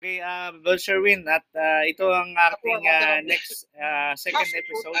Okay, Brother Sherwin, at ito ang ating next second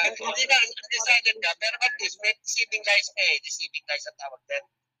episode. Hindi na, undecided ka, pero at least may deceiving lies deceiving lies ang tawag din.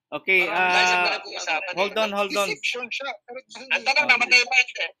 Okay, hold on. Deception siya. Ang tanong, namatay ba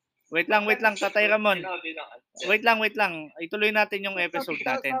ito eh? Wait lang, Tatay Ramon. Wait lang. Ituloy natin yung episode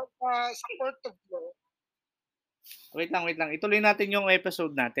natin. Sa court of law. Wait lang. Ituloy natin yung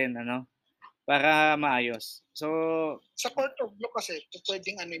episode natin, ano? Para maayos. So, sa court of law kasi,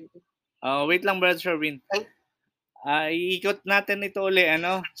 pwedeng ano yun. Wait lang, Brother Sherwin. Iikot natin ito uli,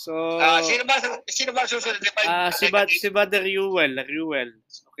 ano? So, sino ba susunod? Si Brother Ruel.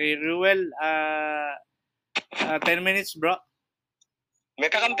 Okay, Ruel, 10 minutes, bro.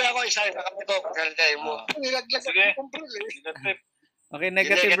 May kakampi ako, kakampi ko. Nilaglag ako control eh. Okay,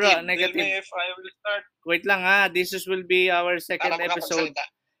 negative, bro. Negative. If I will start. Wait lang ha. This will be our second episode.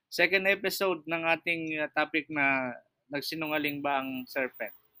 Second episode ng ating topic na nagsinungaling ba ang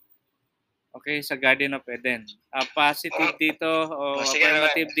serpent? Okay, sa Garden of Eden. Positive dito o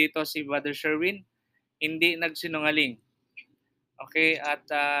affirmative dito si Brother Sherwin, hindi nagsinungaling. Okay, at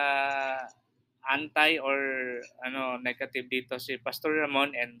anti or negative dito si Pastor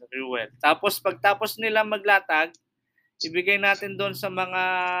Ramon and Ruel. Tapos pagtapos nila maglatag, ibigay natin doon sa mga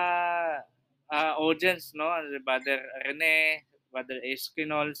audience, no? Si Brother Rene, Brother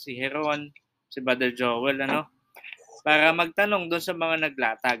Esquinol, si Heron, si Brother Joel, ano? Para magtanong doon sa mga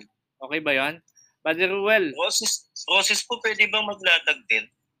naglatag. Okay ba 'yon? Brother Ruel. Roses po pwede bang maglatag din?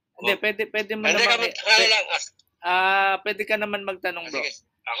 Hindi, pwede mo naman. Pwede ka naman magtanong, bro.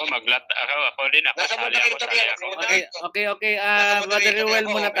 Ako ako din ako. Okay. Brother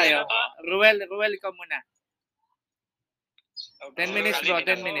Ruel muna tayo. Ruel, ikaw muna. 10 minutes, bro.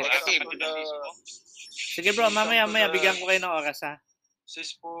 10 minutes. Sige, bro. Mamaya bigyan ko kayo ng oras, ha?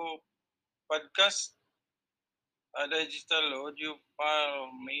 Sis po podcast, a digital audio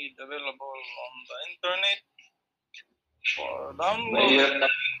file made available on the internet for download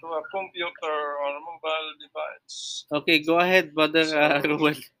to a computer or mobile device. Okay, go ahead, Brother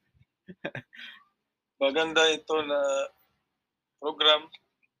Ruel. Maganda ito na program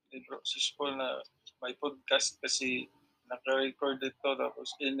ni Sis po na may podcast kasi naka-record ito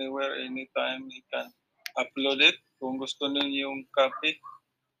tapos anywhere, anytime you can upload it. Kung gusto ninyo yung copy,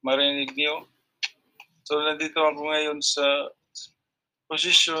 marinig niyo. So, nandito ako ngayon sa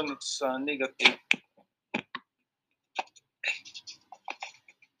position sa negative.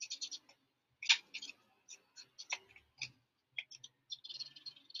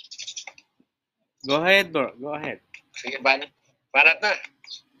 Go ahead, bro. Go ahead. Sige, banat na.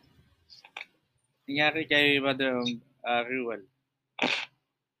 Nangyari kay Brother Ruel.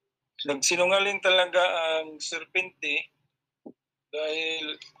 Nagsinungaling talaga ang serpente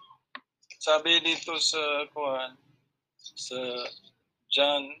dahil sabi dito sa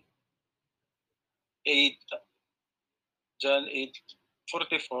John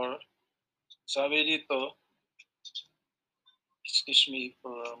 8:44, sabi dito, excuse me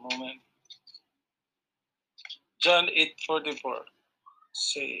for a moment. John 8:44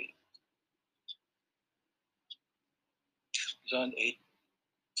 say John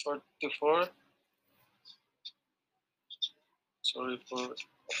 8:44. Sorry for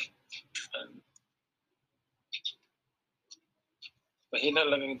mahina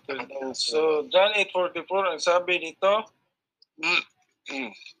lang ang internet. So, John 8:44, ang sabi dito,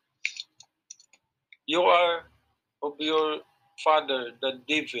 you are of your father, the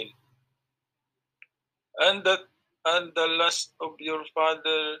devil, and the lust of your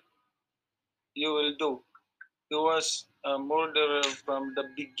father you will do. He was a murderer from the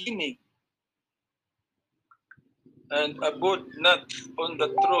beginning and abode not on the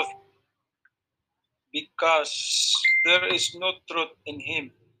truth, because there is no truth in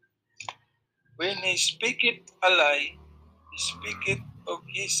him. When he speaketh a lie, he speaketh of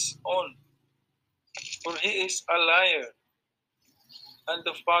his own, for he is a liar and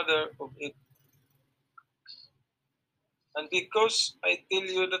the father of it. And because I tell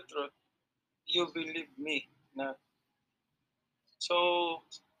you the truth, you believe me not. So,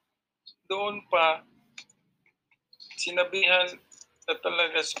 doon pa, sinabihan na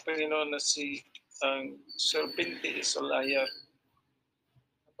talaga sa Panginoon na ang serpente is a liar.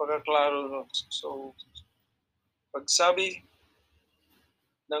 Napakaklaro nun. So, pagsabi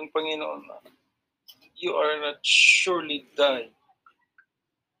ng Panginoon na, you are not surely die.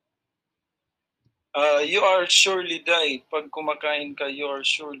 You are surely die. Pag kumakain ka, you are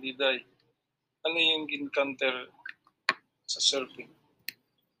surely die. Ano yung encounter sa serpent?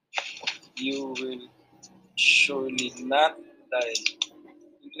 You will surely not die.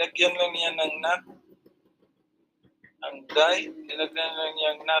 Lagyan lang yan ng not. ang die, linagyan lang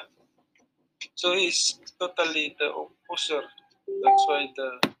niyang not. So he's totally the opposer. That's why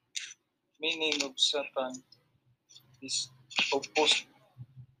the meaning of Satan is opposed.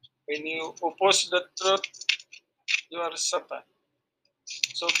 When you oppose the truth, you are Satan.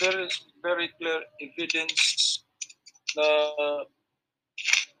 So there is very clear evidence na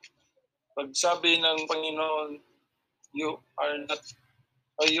pagsabi ng Panginoon, you are not,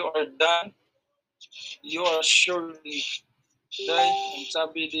 or you are done, you are surely die. Ang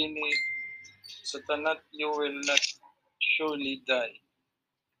sabi din ni Satan, you will not surely die.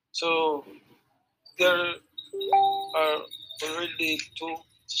 So there are already two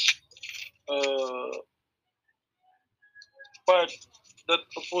parts that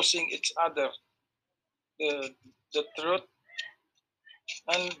opposing each other, the truth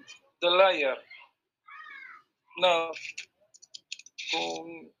and the liar. Now,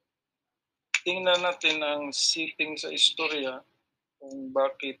 kung tingnan natin ang setting sa istorya, kung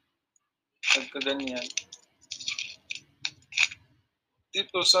bakit nagkaganyan,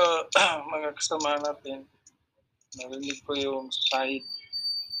 dito sa mga kasama natin, narinig ko yung side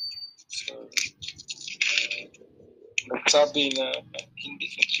sa nagsabi na hindi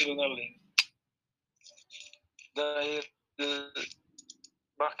nagsinungaling dahil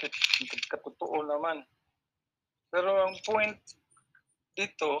bakit katotoo naman. Pero ang point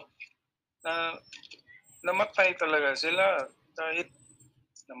dito na namatay talaga sila kahit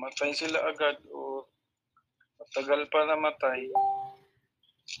namatay sila agad o matagal pa namatay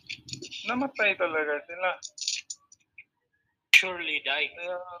talaga sila. Surely die.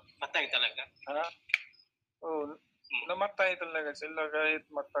 Patay talaga. Ha? Oh, namatay talaga sila kahit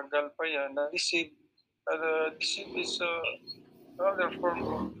matagal pa yan. Na-deceive. Deceive is another form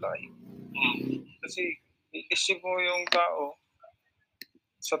of life. Kasi i-deceive mo yung tao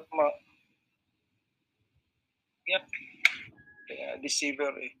sa tama. Yan. Kaya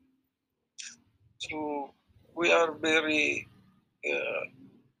deceiver eh. So, we are very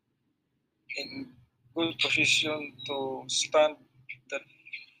in good position to stand that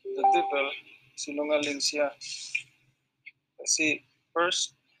the devil, sinungaling siya. Kasi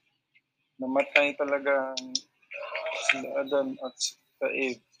first, namatay talaga sila Adam at sila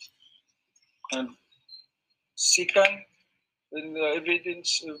Eve. And second, in the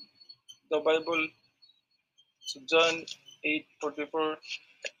evidence of the Bible, sa John 8:44,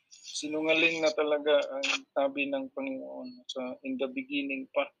 sinungaling na talaga ang sabi ng Panginoon sa in the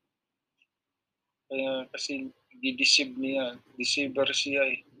beginning pa. Kaya kasi di-deceive niya, deceiver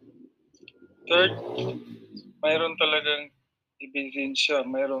siya eh. Third, mayroon talagang ebidensya,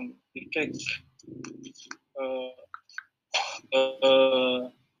 mayroong effect.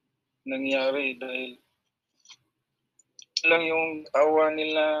 Nangyari dahil lang yung awa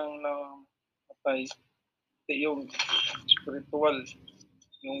nilang namatay, yung spiritual,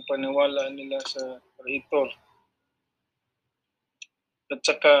 yung paniwala nila sa Creator. At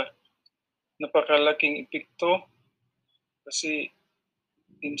saka napakalaking epekto kasi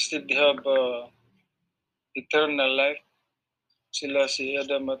instead they have eternal life, sila si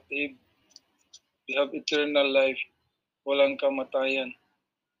Adam at Eve, they have eternal life, walang kamatayan.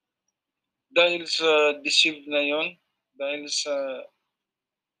 Dahil sa deceive na yon, dahil sa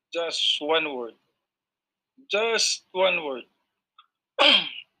just one word,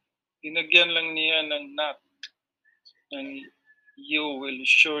 dinagyan lang niya ng not, and you will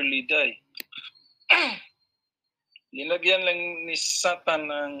surely die. Linagyan lang ni Satan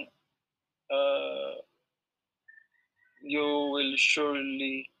ng you will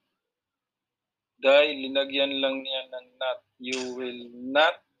surely die. Linagyan lang niya ng not, you will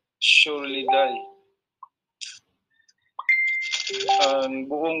not surely die. Ang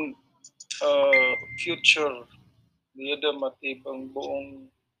buong future ni Adam at Eve, ang buong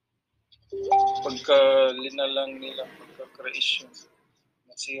pagkalinalang nila, pagka-creation,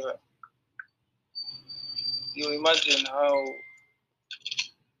 nasira. You imagine how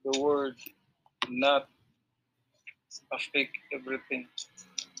the word not affect everything.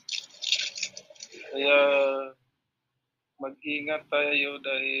 Kaya mag-ingat tayo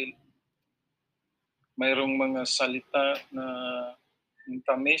dahil mayroong mga salita na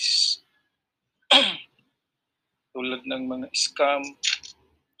tamis tulad ng mga scam.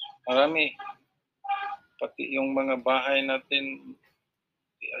 Marami. Pati yung mga bahay natin,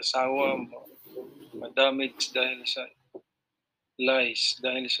 asawa, ma-damage dahil sa lies,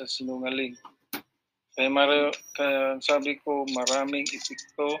 dahil sa sinungaling. Kaya sabi ko, maraming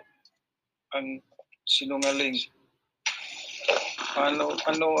epekto ang sinungaling. Ano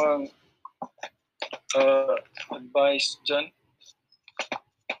ang advice dyan?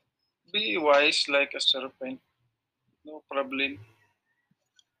 Be wise like a serpent. No problem.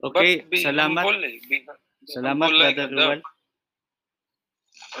 Okay, But be salamat. humble, eh. Salamat, humble like Brother a dove. Ruel.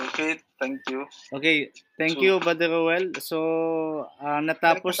 Okay, thank you. Okay, thank So- you, Brother Ruel. So,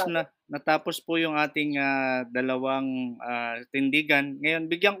 natapos po yung ating dalawang tindigan. Ngayon,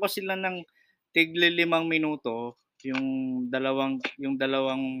 bigyan ko sila ng tigli 5 minuto yung dalawang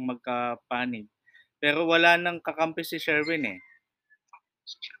magkapanig. Pero wala nang kakampi si Sherwin eh.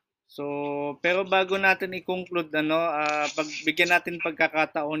 So, pero bago natin i-conclude bigyan natin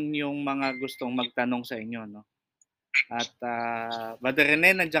pagkakataon yung mga gustong magtanong sa inyo, no. At Brother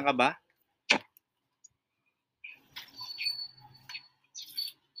Rene, nandiyan ka ba?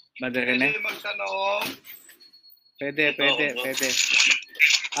 Brother Rene? Pwede magtanong. Pwede.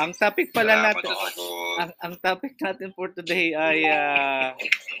 Ang topic pala natin, ang topic natin for today ay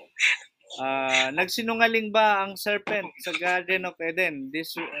nagsinungaling ba ang serpent sa Garden of Eden?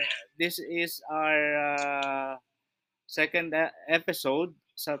 This is our second episode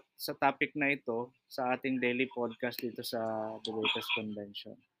sa topic na ito sa ating daily podcast dito sa Debaters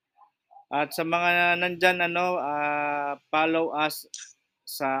Convention. At sa mga nandyan, follow us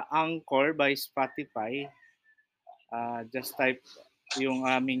sa Anchor by Spotify. Just type yung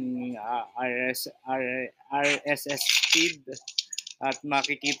aming RSS feed at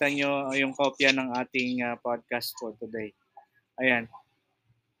makikita nyo yung kopya ng ating podcast for today. Ayan.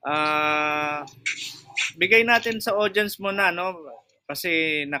 Bigay natin sa audience muna, no?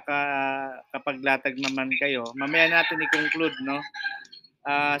 Kasi nakakapaglatag naman kayo. Mamaya natin i-conclude, no?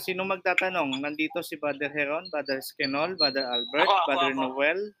 Sino magtatanong? Nandito si Brother Heron, Brother Skenol, Brother Albert, Brother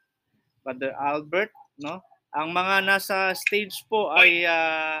Noel, Brother Albert, no? Ang mga nasa stage po ay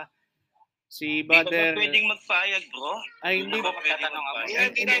si Brother... Hindi pwedeng magpayag, bro. Ay, hindi. Ako magtatanong ako.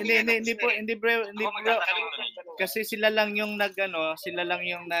 Hindi bro. Kasi sila lang yung nagtaas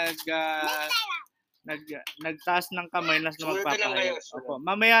ng kamay na magpapahayag. Opo.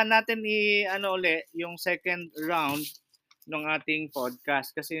 Mamaya natin uli yung second round ng ating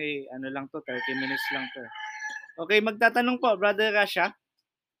podcast kasi lang to, 30 minutes lang to. Okay, magtatanong po, Brother Rasha.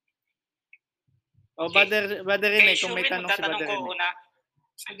 O, Okay. Brother Rene, kung may Sherwin, tanong si Brother magtatanong ko Rene. una.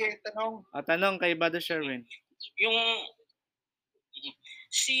 Sige, tanong. Tanong kay Brother Sherwin. Yung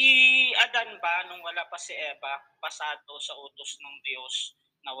si Adan ba nung wala pa si Eva, pasado sa utos ng Diyos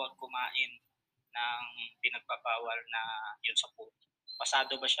na huwag kumain ng pinagpapawal na yun sa puto?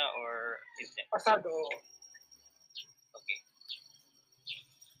 Pasado ba siya or hindi? Pasado. Okay.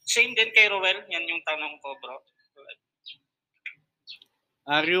 Same din kay Roel, yan yung tanong ko, bro.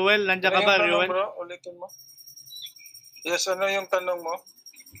 Ruel, nandiyan ka ba, Ruel? Bro, ulitin mo. Yes, ano yung tanong mo?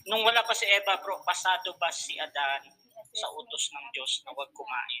 Nung wala pa si Eva, bro, pasado ba si Adan sa utos ng Diyos na huwag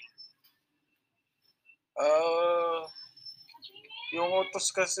kumain? Yung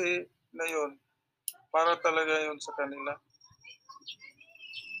utos kasi na yun, para talaga yun sa kanila.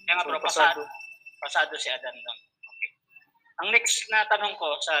 Kaya nga, bro, pasado si Adan doon. Okay. Ang next na tanong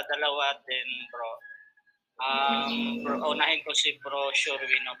ko sa dalawa din, bro, unahin ko si Bro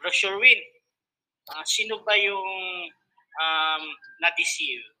Sherwin. Bro Sherwin, sino ba yung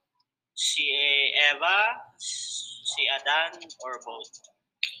na-deceive? Si Eva, si Adan, or both?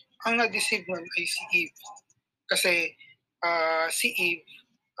 Ang na-deceive nun ay si Eve. Kasi si Eve,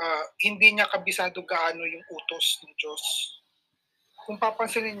 hindi niya kabisado gaano yung utos ng Diyos. Kung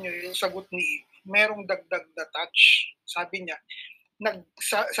papansinin niyo yung sagot ni Eve, merong dagdag na touch. Sabi niya,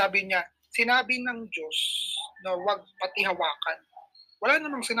 sinabi ng Diyos na huwag pati hawakan. Wala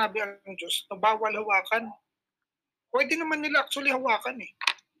namang sinabi ang Diyos na bawal hawakan. Pwede naman nila actually hawakan eh.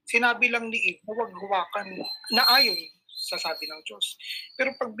 Sinabi lang ni Eve na huwag hawakan na ayon sa sabi ng Diyos.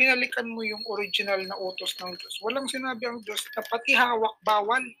 Pero pag binalikan mo yung original na utos ng Diyos, walang sinabi ang Diyos na pati hawak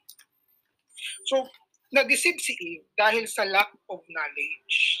bawal. So, na-deceive si Eve dahil sa lack of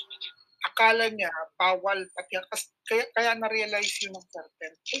knowledge. Akala niya bawal pati kaya na-realize yun ng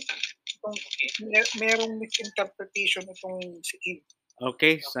serpent. Merong misinterpretation itong si Eve.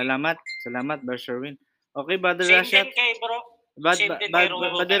 Okay, salamat. Salamat, Brother Sherwin. Okay, Brother Same Rasha. din kay bro.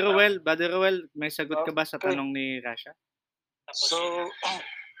 Brother Ruel, may sagot ka ba sa tanong ni Rasha? So,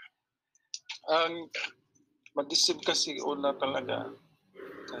 ang mag-isip kasi una talaga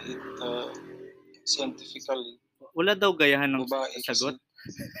kahit scientifically. Wala daw gayahan ng babae sagot.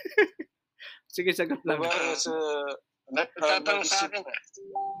 Sige, sagot lang. Babae sa Nagtatanong sa akin.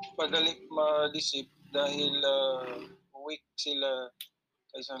 Padali ma-deceive dahil weak sila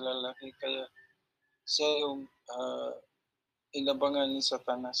kaysa lalaki. Kaya siya yung inabangan ni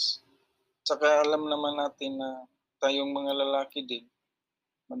Satanas. Saka alam naman natin na tayong mga lalaki din,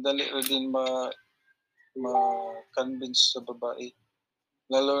 madali rin din ma-convince sa babae.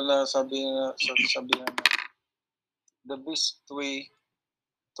 Lalo na sabi na the best way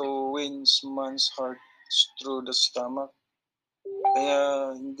to win man's heart is through the stomach.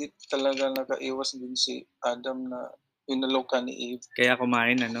 Kaya hindi talaga nakaiwas din si Adam na inaloka ni Eve. Kaya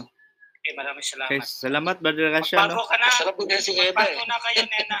kumain, ano? Okay, maraming salamat. Okay, salamat, Brother Rasha, no? Bago ka na. Sarap din si Eva. Bago na kayo,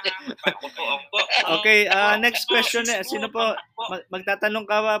 Nena. Opo. Okay, next question. Sino po? Magtatanong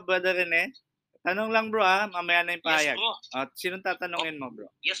ka ba, Brother Rene? Tanong lang, bro, mamaya na yung pahayag. Yes, bro. At sinong tatanungin mo, bro?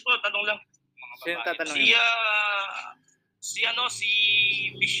 Yes po, tanong lang. Sinong tatanungin mo? Si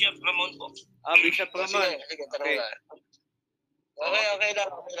Bishop Ramon po. Bishop Ramon. Sige, tanong na. Okay lang.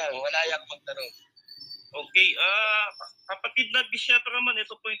 Wala yang magtanong. Okay, kapatid na Bishop Ramon,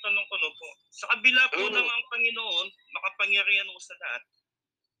 ito po yung tanong ko, no po. Sa kabila po ng ang Panginoon, makapangyarihan mo sa lahat,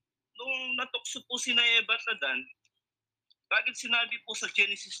 nung natukso po si Eva at Adan, bakit sinabi po sa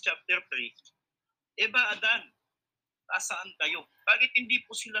Genesis chapter 3, Eva, Adan, asaan kayo? Bakit hindi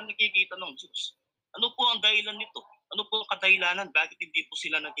po sila nakikita ng Diyos? Ano po ang dahilan nito? Ano po ang kadahilanan? Bakit hindi po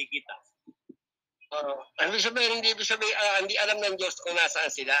sila nakikita? Hindi hindi alam ng Diyos kung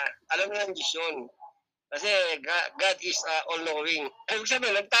nasaan sila. Alam ng Diyos yun. Kasi God is all-knowing. Ibig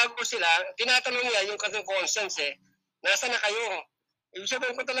sabihin, nagtago sila, tinatanong niya yung kanyang conscience nasa na kayo? Ibig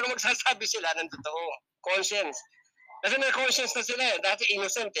sabihin, kung talaga magsasabi sila ng totoo, conscience. Kasi may conscience na sila dati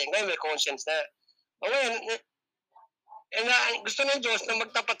innocent ngayon may conscience na. O ngayon, gusto ng Diyos na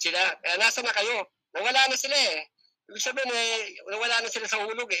magtapat sila, kaya nasa na kayo? Nawala na sila Ibig sabihin, nawala na sila sa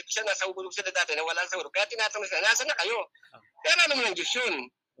hulog Ibig sabihin, nasa hulog sila dati, nawala na sa hulog. Kaya tinatanong sila, nasa na kayo? Kaya alam mo ng Diyos yun.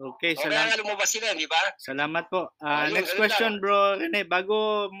 Okay, salamat. Kaya lumabas sila, di ba? Salamat po. Next question, bro Rene.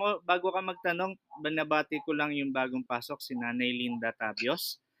 Bago ka magtanong, banabati ko lang yung bagong pasok, si Nanay Linda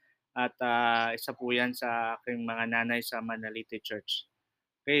Tabios. At isa po yan sa aking mga nanay sa Manalite Church.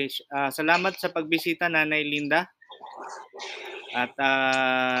 Okay, salamat sa pagbisita, Nanay Linda. At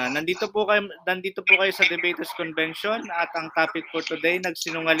nandito po kayo sa Debaters Convention at ang topic for today,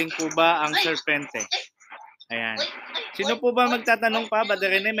 nagsinungaling po ba ang serpente? Ayan. Sino po ba magtatanong pa?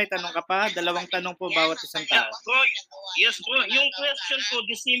 Brother Rene, may tanong ka pa? 2 tanong po bawat isang tao. Yes, bro. Yung question po,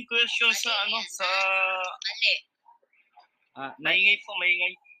 the same question sa maingay po.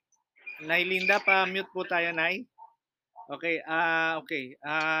 Nay Linda, pa-mute po tayo, Nay. Okay, okay.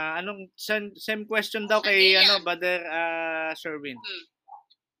 Anong same question daw kay Brother Sherwin?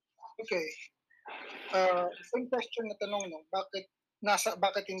 Okay. Same question na tanong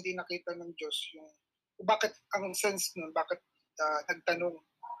bakit hindi nakita ng Diyos yung bakit ang sense nun, bakit nagtanong.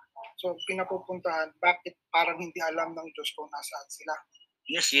 So pinapupuntahan bakit parang hindi alam ng Diyos kung nasaan sila.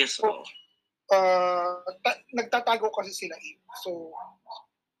 Yes. So, nagtatago kasi sila So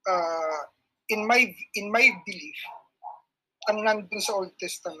in my belief, ang nandun sa Old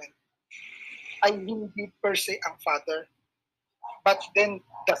Testament ay hindi per se ang Father, but then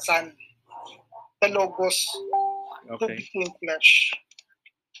the Son, the Logos, who became flesh.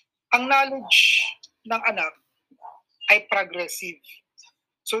 Ang knowledge ng anak ay progressive.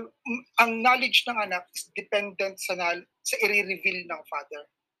 So, ang knowledge ng anak is dependent sa i-reveal ng Father.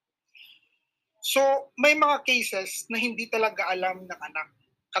 So, may mga cases na hindi talaga alam ng anak.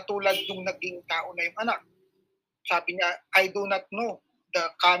 Katulad yung naging tao na yung anak. Sabi niya, I do not know the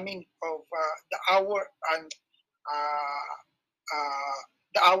coming of the hour and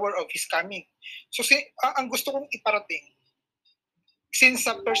the hour of his coming. So, ang gusto kong iparating, since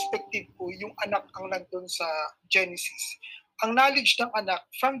sa perspective ko, yung anak ang nandun sa Genesis, ang knowledge ng anak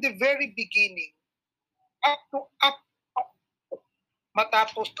from the very beginning up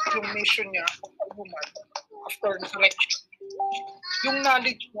matapos yung mission niya after resurrection, yung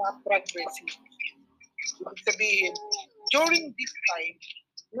knowledge niya progressive. Ibig sabihin, during this time,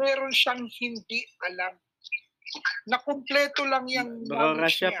 meron siyang hindi alam na kumpleto lang yung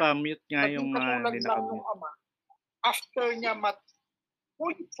knowledge niya. Pa-mute nga yung yung ama, after niya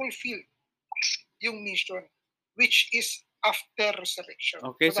fulfill yung mission, which is after resurrection.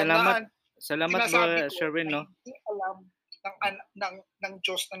 Okay, so, salamat bro, Sherwin, no? Hindi alam ng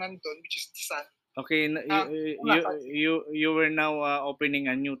Diyos na nandun, which is the Son. Okay, you were now opening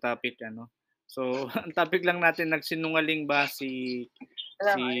a new topic, So, ang topic lang natin, nagsinungaling ba si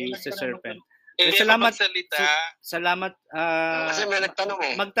Serpent? Salamat. Kasi may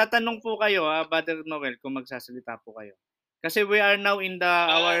nagtanong Magtatanong po kayo, Brother Noel, kung magsasalita po kayo. Kasi we are now in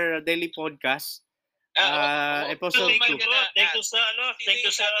our daily podcast. Episode 2. Thank you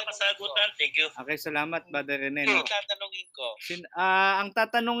sa kasagutan. Thank you. Okay, salamat, Brother Rene. Tatanungin ko. Ang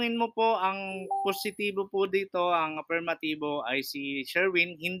tatanungin mo po, ang positibo po dito, ang affirmatibo ay si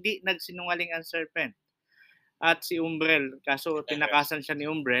Sherwin, hindi nagsinungaling ang Serpent. At si Umbrel, kaso tinakasan siya ni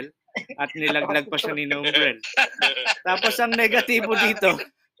Umbrel at nilaglag pa siya ni Umbrel. Tapos ang negatibo dito,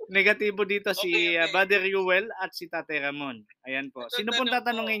 negatibo dito si Okay. Brother Ruel at si Tate Ramon. Ayan po. Ito Sino pong tanong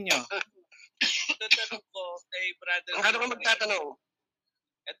tatanungin nyo? Ito tanong ko kay Brother Ano ka magtatanong?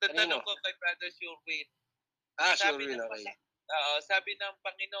 Ito tanong ko kay Brother Sherwin. Sure, okay. Sabi ng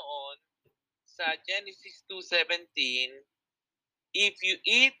Panginoon sa Genesis 2:17, if you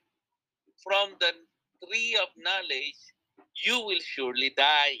eat from the tree of knowledge, you will surely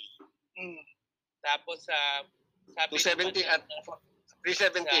die. Tapos sabi 2:17 at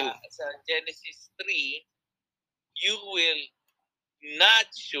 3:17. Sa Genesis 3, you will not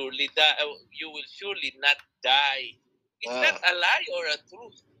surely die. You will surely not die. Is that a lie or a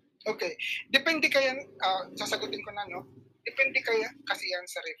truth? Okay. Depende kaya, sasagutin ko na, no? Depende kaya kasi yan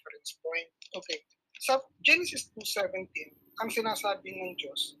sa reference point. Okay. Sa Genesis 2:17, ang sinasabi ng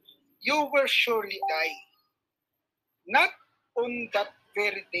Diyos, you will surely die. Not on that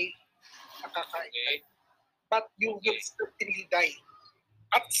very day na kakain, but you will certainly die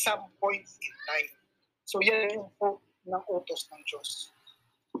at some point in time. So yan yung quote ng utos ng Diyos.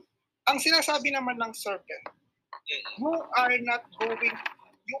 Ang sinasabi naman ng serpent, you are not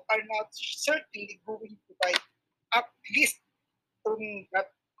certainly going to die at least on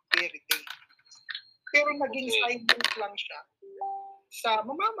that very day. Pero naging silent lang siya sa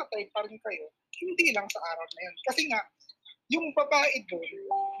mamamatay pa rin kayo, hindi lang sa araw na yun. Kasi nga, yung babae doon,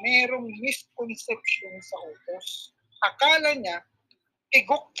 merong misconception sa utos. Akala niya,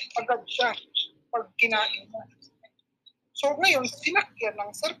 igok agad siya pag kinain niya. So ngayon, sinakyan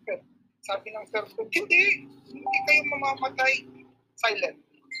ng serpent. Sabi ng serpent, hindi kayo mamamatay silent.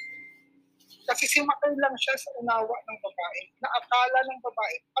 Kasi simakay lang siya sa unawa ng babae, na akala ng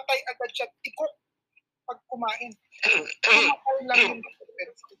babae, patay agad siya, igok pag kumain. Simakay lang yung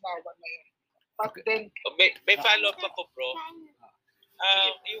serpent sa unawa na yun. But then, may follow-up ako, bro.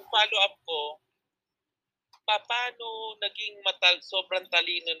 Yung follow-up ko, paano naging sobrang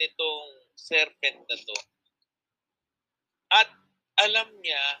talino nitong serpent na to? At alam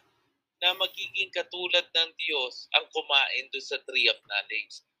niya na magiging katulad ng Diyos ang kumain doon sa tree of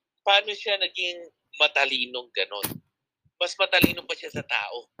knowledge. Paano siya naging matalinong ganon? Mas matalino pa siya sa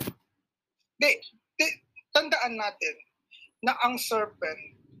tao. Tandaan natin na ang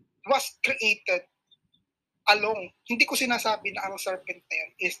serpent was created along. Hindi ko sinasabi na ang serpent na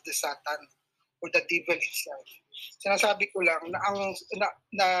yun is the Satan or the devil itself. Sinasabi ko lang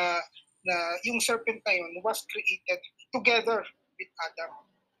na yung serpent na yun was created together with Adam.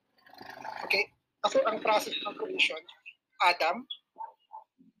 Okay? Kasi ang process ng creation, Adam,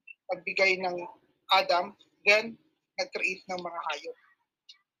 pagbigay ng Adam, then nag-create ng mga hayop.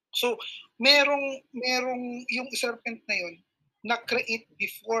 So, merong yung serpent na yun na-create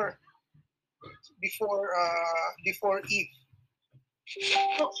before Eve.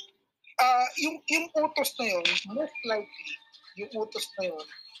 So, yung utos na yun, most likely, yung utos na yun,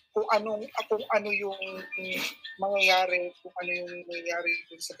 kung ano yung mangyayari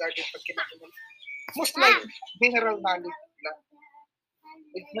dun sa garden pag kinakunan. Most likely, general knowledge lang.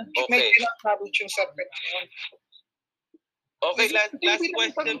 May general knowledge yung serpent na yun. Okay, last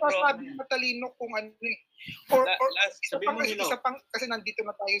question, bro. Sabi matalino kung ano eh. Or isa pang kasi nandito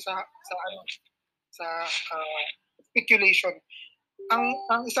na tayo sa speculation.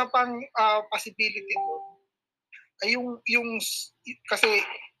 Ang isa pang possibility doon ay yung kasi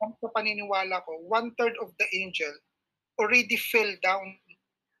sa paniniwala ko, 1/3 of the angel already fell down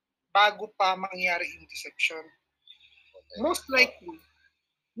bago pa mangyari yung deception. Most likely,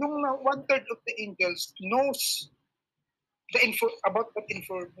 yung 1/3 of the angels knows about that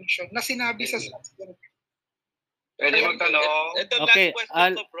information na sinabi sa serpent. Pwede magtanong. Okay, last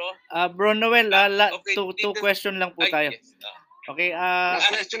question ko, bro. Bro Noel, two question lang po tayo. Yes. Okay,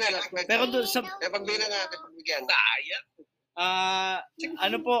 Last question. pero doon sa pagbigyan natin, pagbigyan. Sayang.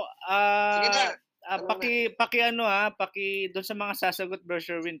 ano po, Sige na. paki doon sa mga sasagot, Bro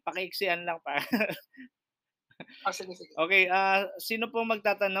Sherwin, paki-iksian lang pa. Sige. Okay, sino po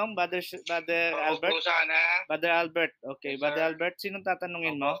magtatanong? Brother Albert? Brother Albert. Okay, yes, Brother Albert, sinong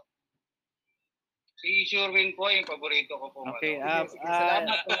tatanungin mo? Si Sherwin po, yung paborito ko po. Okay,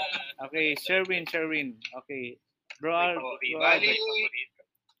 salamat. Okay, Sherwin. Okay. Bro Albert. Bali,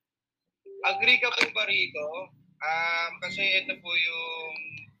 agree ka po ba rito? Kasi ito po yung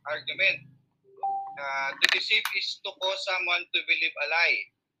argument. To deceive is to cause someone to believe a lie.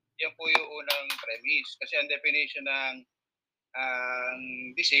 Yan po yung unang premise. Kasi ang definition ng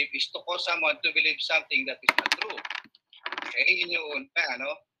deceive is to cause someone to believe something that is not true. Okay, yun yung una.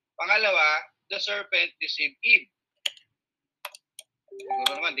 Ano? Pangalawa, the serpent deceived Eve.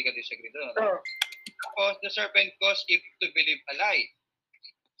 Siguro naman, di ka disagree doon. Because the serpent caused Eve to believe a lie.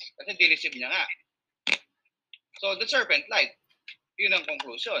 Kasi diniceive niya nga. So, the serpent lied. Yun ang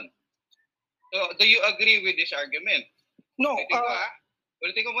conclusion. So, do you agree with this argument? No,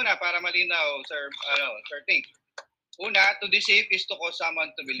 Ulitin ko muna para malinaw, Sir Ting. Una, to deceive is to cause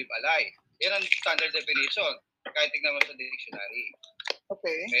someone to believe a lie. Yan ang standard definition. Kahit tignan mo sa dictionary.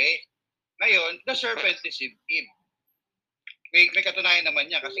 Okay? Ngayon, the serpent deceived Eve. May katunayan naman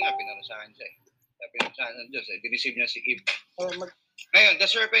niya kasi nga pinarusahan siya. Pinarusahan ng Diyos. Dineceive niya si Eve. Ngayon, the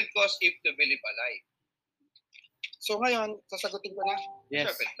serpent caused Eve to believe a lie. So ngayon, sasagutin ko na.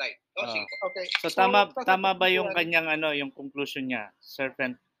 Yes. Serpent lie. Okay. So tama ba yung kanyang yung conclusion niya?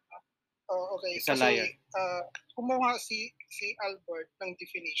 Serpent. Okay. Is a liar. Kumuha si Albert ng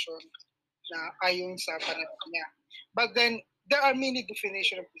definition na ayon sa pananaw niya. But then there are many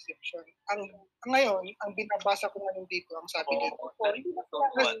definition of deception. Ngayon, ang binabasa ko ngayon dito, ang sabi dito,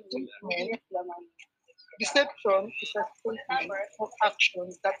 deception is a statement of action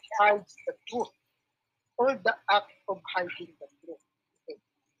that hides the truth or the act of hiding the truth. Okay.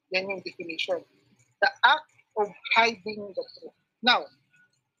 Yan yung definition. The act of hiding the truth. Now,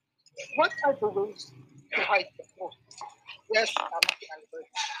 what are the ways to hide the truth? Yes, tama si Albert.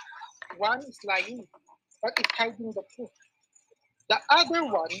 One is lying, but it's hiding the truth. The other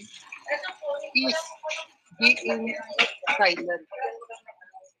one is being silent.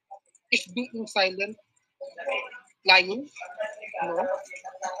 Is being silent lying? No.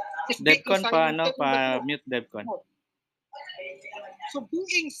 Devcon pa mute Devcon. So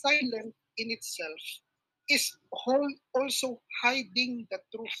being silent in itself is also hiding the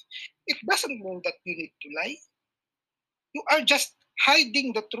truth. It doesn't mean that you need to lie. You are just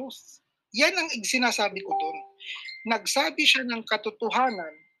hiding the truth. Yan ang sinasabi ko doon. Nagsabi siya ng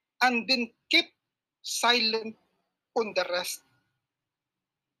katotohanan and then keep silent on the rest.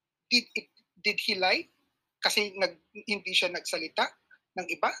 Did he lie? Kasi hindi siya nagsalita ng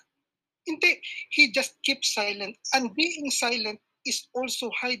iba? Hindi. He just keeps silent. And being silent is also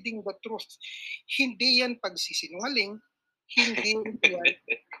hiding the truth. Hindi yan pagsisinungaling. Hindi yan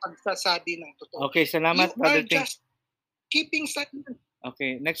pagsasabi ng totoo. Okay, salamat, Brother Ting. Just keeping silent.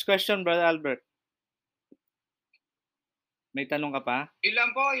 Okay, next question, Brother Albert. May tanong ka pa?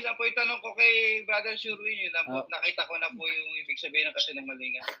 Ilan po yung tanong ko kay Brother Sherwin. Nakita ko na po yung ibig sabihin ng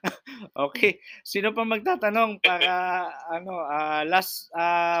kasinungalingan. Okay. Sino pa magtatanong para last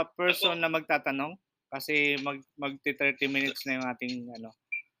person na magtatanong? Kasi magti-30 minutes na yung ating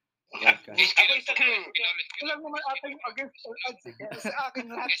podcast. Ilang naman ata yung against all odds. Sa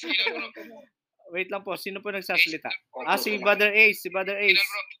akin lahat. Wait lang po. Sino po nagsasalita? Si Brother Ace. Si Brother Ace.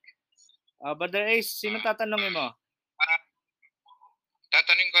 Brother Ace, sino tatanungin mo?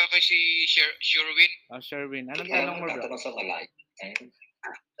 Tatanungin ko kay si Sherwin. Sherwin. Anong tanong mo, bro?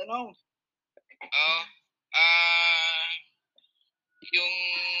 Tanong. Yung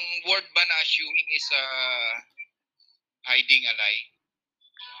word ba na assuming is hiding a lie?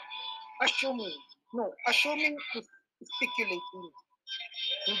 Assuming. No. Assuming is speculating.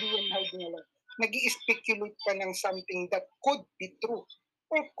 Hindi yan hiding a lie. Nag-i-speculate ka ng something that could be true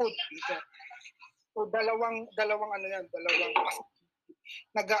or could be that. So dalawang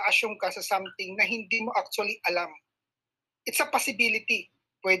nag-a-assume ka sa something na hindi mo actually alam. It's a possibility.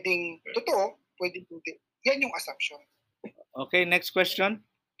 Pwedeng totoo, pwedeng hindi. Yan yung assumption. Okay, next question.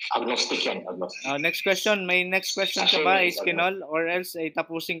 Agnostic yan. Next question. May next question ka ba, Iskinol? Or else,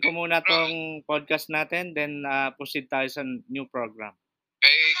 tapusin ko muna tong podcast natin, then proceed tayo sa new program.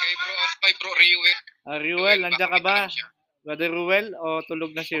 Kay bro Riwel. Riwel, nandiyan ka ba? Brother Ruel, o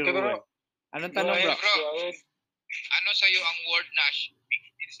tulog na si Ruel? Anong tanong, bro? Ano sa'yo ang word na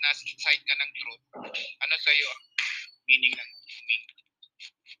nasa side ka ng truth? Ano sa'yo ang meaning ng assuming?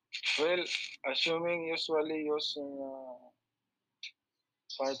 Well, assuming usually using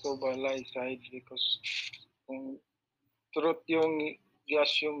part of a lie side because kung truth yung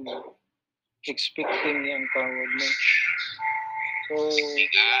i-assume mo, expecting yung tawag mo. So,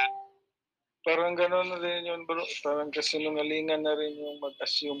 parang gano'n na rin yun, bro. Parang kasinungalingan na rin yung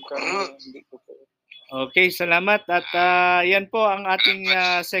mag-assume ka na hindi totoo. Okay, salamat. At yan po ang ating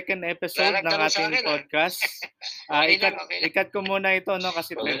second episode ng ating podcast. Ikat ko muna ito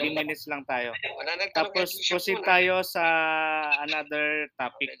kasi 20 minutes lang tayo. Tapos proceed tayo sa another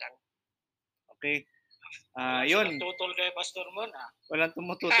topic. Okay. Yun. Tutol kay Pastor Mon. Walang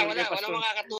tumututol kay Pastor.